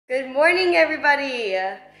Good morning, everybody.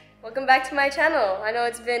 Welcome back to my channel. I know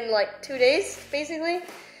it's been like 2 days, basically.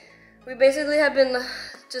 We basically have been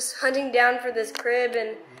just hunting down for this crib,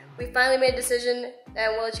 and we finally made a decision,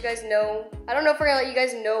 and we'll let you guys know. I don't know if we're gonna let you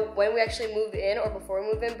guys know when we actually move in or before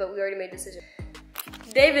we move in, but we already made a decision.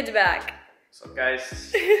 David's back. What's up,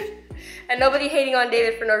 guys? And nobody hating on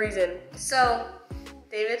David for no reason. So,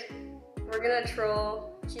 David, we're gonna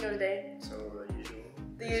troll Chino today. So,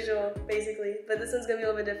 the usual, basically, but this one's gonna be a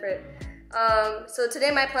little bit different. So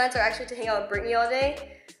today my plans are actually to hang out with Brittany all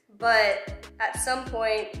day, but at some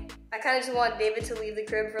point, I kind of just want David to leave the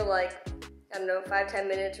crib for like, I don't know, 5-10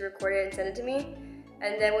 minutes to record it and send it to me.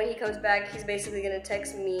 And then when he comes back, he's basically gonna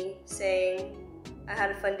text me saying, I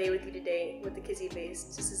had a fun day with you today with the kissy face,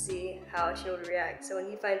 just to see how she would react. So when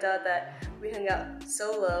he finds out that we hung out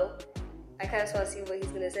solo, I kind of just want to see what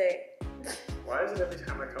he's gonna say. Why is it every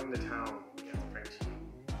time I come to town, you have to prank you?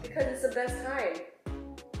 Because it's the best time.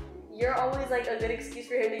 You're always like a good excuse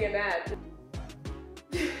for him to get mad.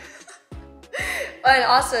 And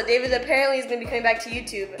also, David apparently is going to be coming back to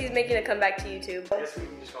YouTube. He's making a comeback to YouTube. I guess we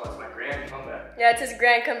can just call it my grand comeback. Yeah, it's his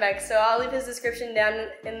grand comeback. So I'll leave his description down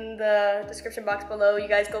in the description box below. You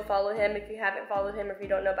guys go follow him if you haven't followed him, or if you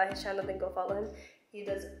don't know about his channel, then go follow him. He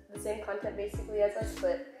does the same content basically as us,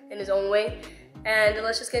 but in his own way. And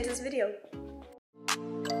let's just get into this video.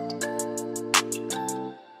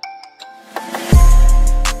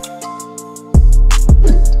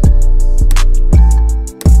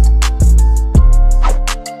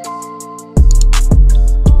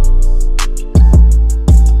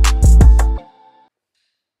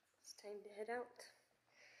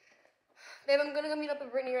 Babe, I'm gonna go meet up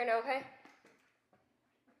with Brittany right now, okay?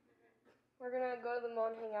 We're gonna go to the mall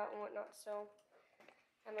and hang out and whatnot, so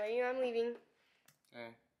I'm letting you know I'm leaving.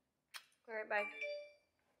 Okay. Alright, bye.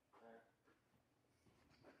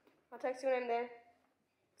 I'll text you when I'm there.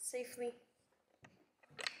 Safely.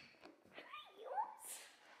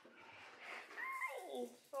 Hi!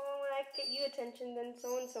 Oh, when I get you attention, then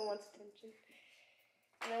so-and-so wants attention.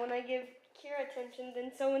 And then when I give Kira attention,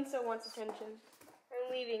 then so-and-so wants attention.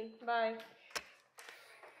 I'm leaving. Bye.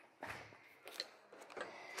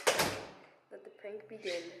 Let the prank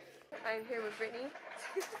begin. I'm here with Brittany.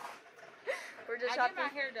 We're just shopping. I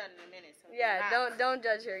get my hair done in a minute. So yeah, don't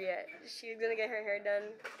judge her yet. She's gonna get her hair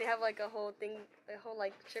done. They have like a whole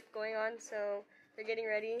like trip going on, so they're getting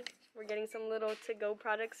ready. We're getting some little to-go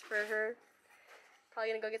products for her.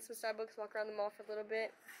 Probably gonna go get some Starbucks, walk around the mall for a little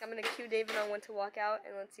bit. I'm gonna cue David on when to walk out,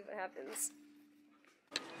 and let's see what happens.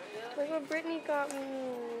 Look what Brittany got me.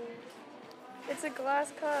 It's a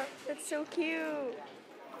glass cup. It's so cute.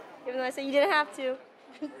 Even though I said you didn't have to.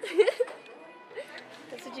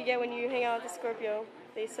 That's what you get when you hang out with a Scorpio.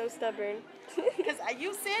 They're so stubborn. Because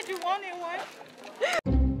you said you wanted one.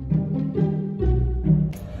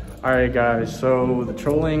 Alright guys, so the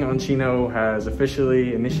trolling on Chino has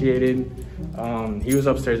officially initiated. He was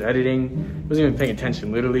upstairs editing. He wasn't even paying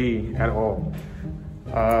attention, literally at all.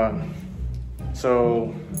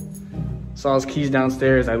 So saw his keys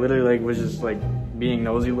downstairs. I literally was just being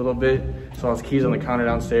nosy a little bit. Saw his keys on the counter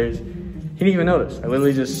downstairs. He didn't even notice. I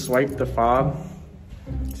literally just swiped the fob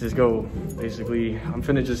to just go, basically, I'm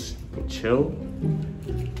finna just go chill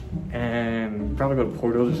and probably go to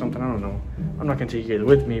Porto's or something, I don't know. I'm not gonna take you guys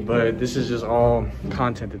with me, but this is just all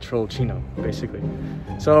content to troll Chino, basically.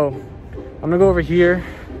 So I'm gonna go over here.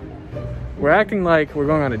 We're acting like we're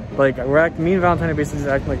going on me and Valentine are basically just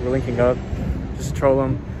acting like we're linking up, just to troll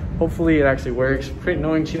him. Hopefully it actually works.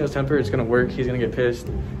 Knowing Chino's temper, it's gonna work. He's gonna get pissed.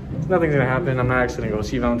 Nothing's gonna happen. I'm not actually gonna go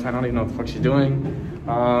see Valentine. I don't even know what the fuck she's doing.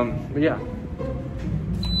 But yeah.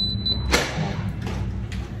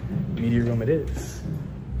 Media room it is.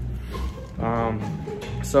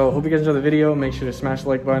 So hope you guys enjoy the video. Make sure to smash the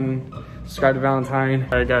like button. Subscribe to Valentine.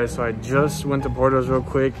 Alright guys, so I just went to Porto's real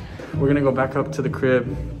quick. We're gonna go back up to the crib.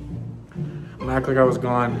 I'm gonna act like I was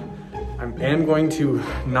gone. I am going to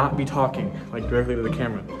not be talking directly to the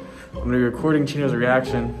camera. I'm gonna be recording Chino's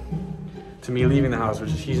reaction to me leaving the house,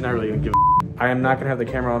 which he's not really gonna give a. I am not gonna have the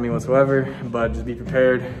camera on me whatsoever, but just be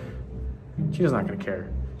prepared. Chino's not gonna care.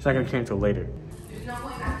 She's not gonna care until later.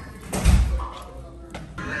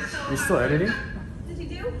 Are you still editing? Did you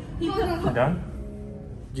do? You done?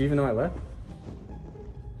 Did you even know I left?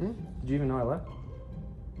 Hmm? Did you even know I left?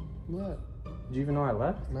 What? Did you even know I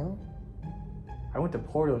left? No. I went to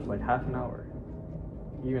Porto's for half an hour.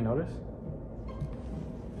 You even notice?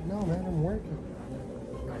 No, man, I'm working.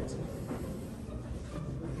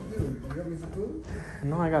 Dude, you got me some food?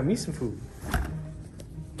 No, I got me some food.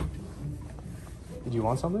 Did you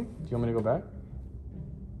want something? Do you want me to go back?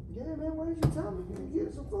 Yeah, man, why didn't you tell me? Can you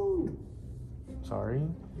get some food? Sorry.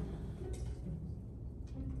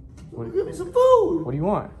 Give me some food. What do you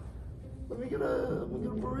want? Let me get a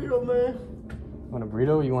burrito, man. Want a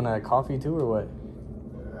burrito? You want a coffee too, or what?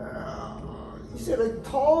 You should have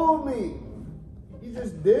told me. You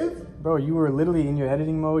just dipped? Bro, you were literally in your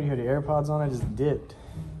editing mode. You had your AirPods on. I just dipped.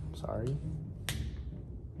 Sorry.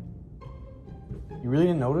 You really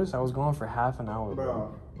didn't notice? I was gone for half an hour,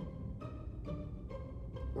 bro.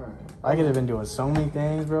 Right. I could have been doing so many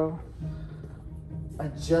things, bro. I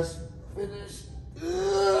just finished.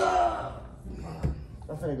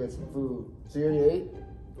 I'm finna get some food. So you already ate?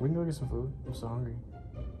 We can go get some food. I'm so hungry.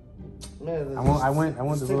 Man, I went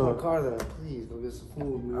just this take little. my car then. Please go get some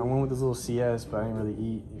food, man. I went with this little CS, but I didn't really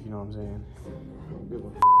eat. If you know what I'm saying. Good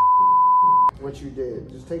one. What you did?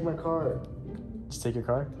 Just take my card. Just take your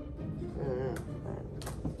card. Yeah.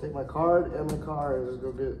 Take my card and my car and just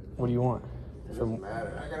go get it. What do you want? It doesn't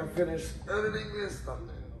matter. I gotta finish editing this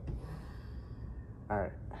thumbnail. All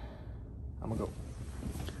right. I'm gonna go.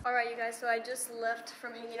 All right, you guys. So I just left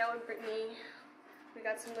from hanging out with Brittany. We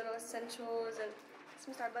got some little essentials and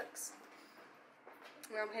some Starbucks.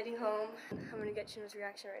 Now I'm heading home. I'm gonna get Chino's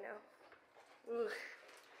reaction right now. Ooh.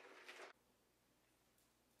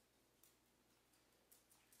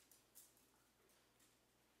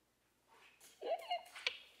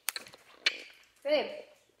 Babe.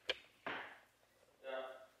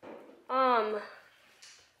 Yeah.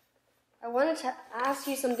 I wanted to ask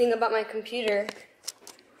you something about my computer.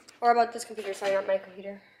 Or about this computer, sorry, not my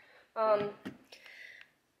computer. I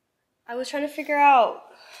was trying to figure out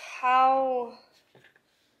how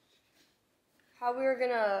we were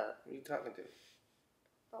gonna... What are you talking to?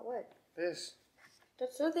 About what? This.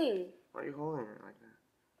 That's nothing. Why are you holding it like that?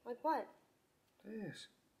 Like what? This.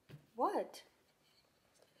 What?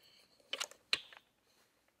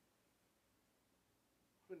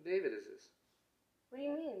 Who David is this? What do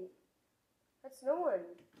you mean? That's no one.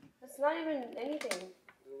 That's not even anything.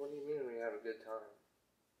 What do you mean we have a good time?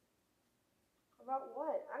 About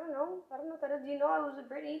what? I don't know. I don't know what that is. Do you know I was with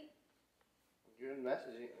Brittany? You're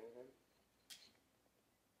messaging him.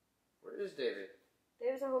 Where is David?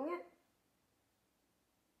 David's not home yet?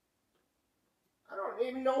 I don't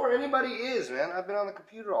even know where anybody is, man. I've been on the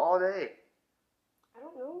computer all day. I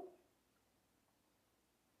don't know.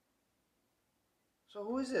 So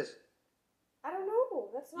who is this? I don't know.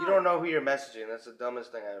 That's not... You don't know who you're messaging. That's the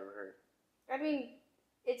dumbest thing I ever heard. I mean,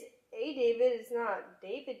 it's a David. It's not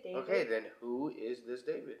David. Okay, then who is this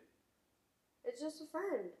David? It's just a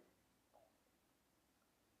friend.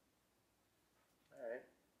 Alright.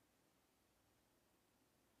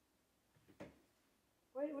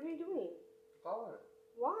 What are you doing? Call her.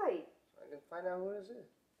 Why? So I can find out who this is.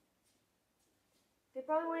 They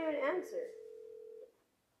probably won't even answer.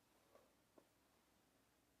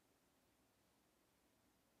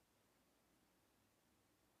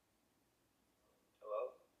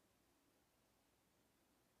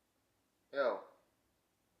 Yo.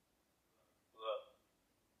 What?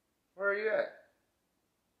 Where are you at?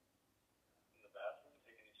 In the bathroom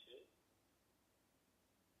taking a shit.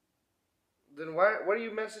 Then what are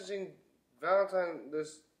you messaging Valentine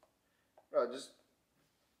this? Bro, just...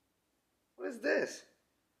 What is this?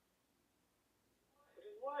 What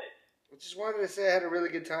is what? I just wanted to say I had a really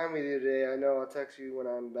good time with you today. I know I'll text you when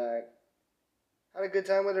I'm back. Had a good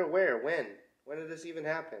time with her where? When? When did this even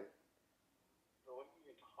happen? Bro, what are you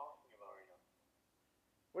even talking about right now?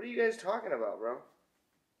 What are you guys talking about, bro?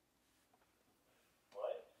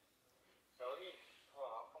 What? Bro, let me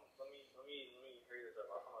hurry this up.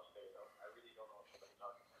 I'll come upstairs. I really don't know what you're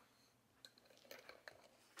talking about.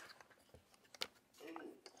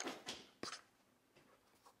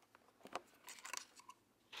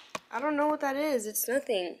 I don't know what that is. It's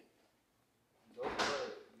nothing. Don't play.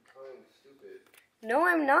 You're playing stupid. No,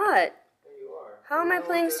 I'm not. There you are. How am I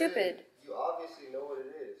playing stupid? You obviously know what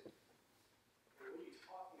it is. What are you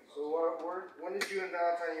talking about? So when did you and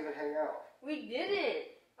Valentine even hang out? We didn't.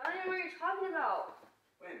 I don't even know what you're talking about.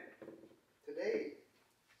 When? Today.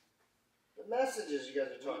 The messages you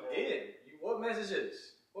guys are talking about. We did. What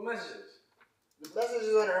messages? What messages? The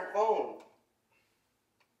messages on her phone.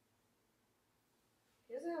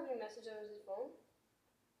 He doesn't have any message on his phone.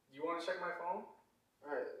 You want to check my phone?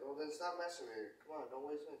 Alright, well then stop messing with her. Come on, don't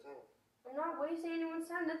waste any time. I'm not wasting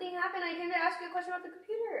anyone's time. Nothing happened. I came to ask you a question about the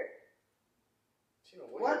computer.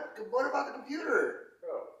 Chino, What? What about the computer?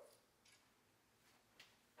 Bro.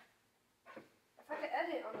 If I could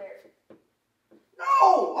edit on there.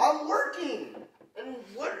 No! I'm working! And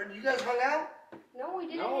what? You guys hung out? No,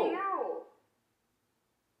 we didn't No. hang out.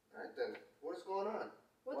 Alright then, what's going on?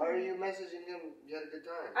 What Why the- are you messaging him you had a good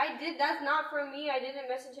time? I did. That's not for me. I didn't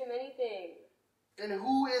message him anything. Then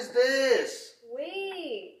who is this?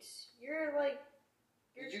 Wait. You're like...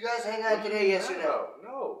 Did you guys hang out today, yes or no?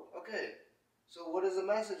 No. Okay. So what is the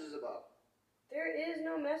messages about? There is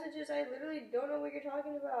no messages. I literally don't know what you're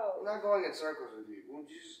talking about. I'm not going in circles with you. Won't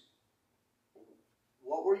you just...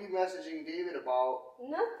 What were you messaging David about?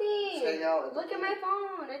 Nothing. Just hang out. Look at my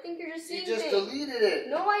phone. I think you're just seeing You just things. deleted it.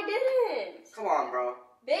 No, I didn't. Come on, bro.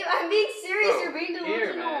 Babe, I'm being serious. Bro, You're being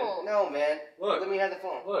here, delusional. No, man. Look. Let me have the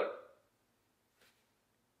phone. Look.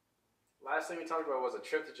 Last thing we talked about was a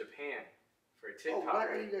trip to Japan for a Oh, TikTok. what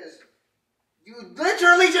are you guys... You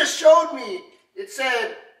literally just showed me. It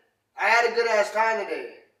said, I had a good ass time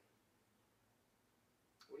today.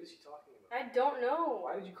 What is he talking about? I don't know.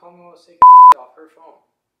 Why did you call me while I was taking off her phone?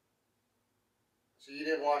 So you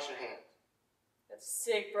didn't wash your hands. That's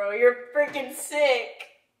sick, bro. You're freaking sick.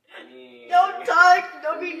 I mean... Don't touch.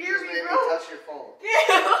 Don't be You near just me, made bro. me touch your phone. Ew.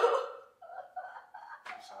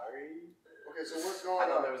 I'm sorry. Okay, so what's I going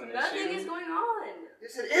thought on? there was an Nothing issue. is going on.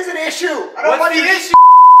 Yes, it is an issue. I don't What's want the your issue?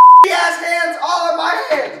 ass hands all in my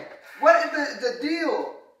hands. What is the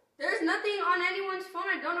deal? There's nothing on anyone's phone.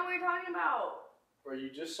 I don't know what you're talking about. Bro, you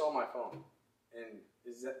just saw my phone. And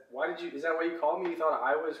is that why you called me? You thought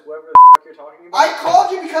I was whoever the fuck you're talking about? I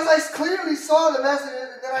called you because I clearly saw the message and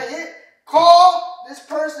then I hit call this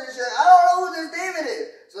person and said, I don't know who this David is.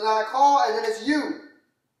 So then I call and then it's you.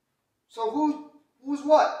 So who's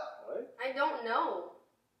what? What? I don't know.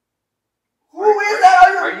 Who is that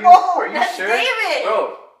on your phone? Are you That's sure? David.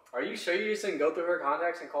 Bro, are you sure you just didn't go through her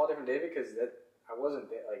contacts and call a different David? Because I wasn't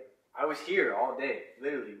there. Like, I was here all day.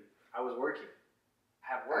 Literally. I was working.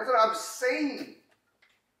 I have work. That's what I'm saying.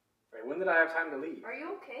 Right, when did I have time to leave? Are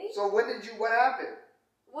you okay? So what happened?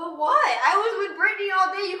 Well, what? I was with Brittany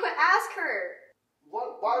all day. You could ask her.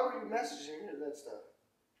 Why were you messaging her that stuff?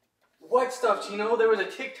 What stuff, Chino? There was a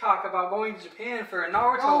TikTok about going to Japan for a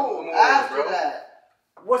Naruto No, memorial, after bro. that.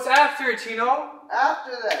 What's after it, Chino?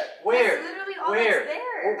 After that. Where? That's literally all Where? that's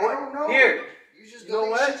there. What? I don't know. Here. You know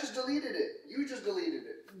what? She just deleted it. You just deleted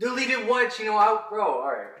it. Deleted what, Chino? Bro,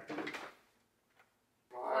 alright.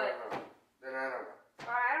 Well, I don't know. Then I don't know.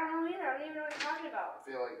 I don't know either. I don't even know what you're talking about. I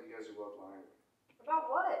feel like you guys are both lying. About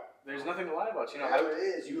what? There's nothing to lie about, Chino. Yeah, it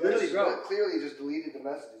is. You guys literally, bro. clearly just deleted the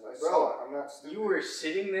messages. I Bro, saw it. I'm not stupid. You were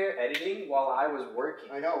sitting there editing while I was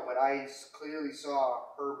working. I know, but I clearly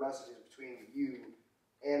saw her messages between you,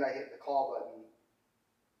 and I hit the call button,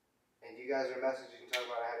 and you guys are messaging talking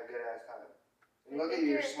about I had a good ass time. And look at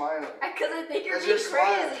you, you're smiling. Because I think you're 'Cause being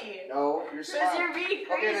smiling. crazy. No, you're Because smiling. you're being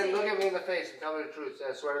crazy. Okay, then look at me in the face and tell me the truth.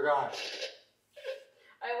 I swear to God.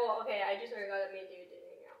 Okay, I just swear to God that me and David didn't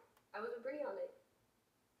hang out. I was with Brittany all day.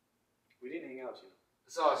 We didn't hang out, Chino.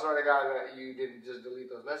 So I swear to God that you didn't just delete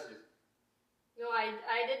those messages. No, I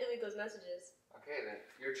did delete those messages. Okay, then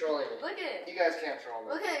you're trolling me. Look at it. You guys can't troll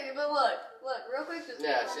me. Look at it, but look, real quick. Just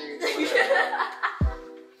Yeah, see.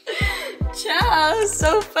 Ciao,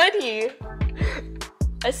 so funny.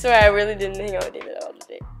 I swear I really didn't hang out with David all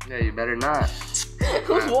day. Yeah, you better not.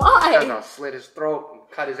 Why? I'll slit his throat and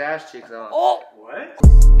cut his ass cheeks off. Oh. What?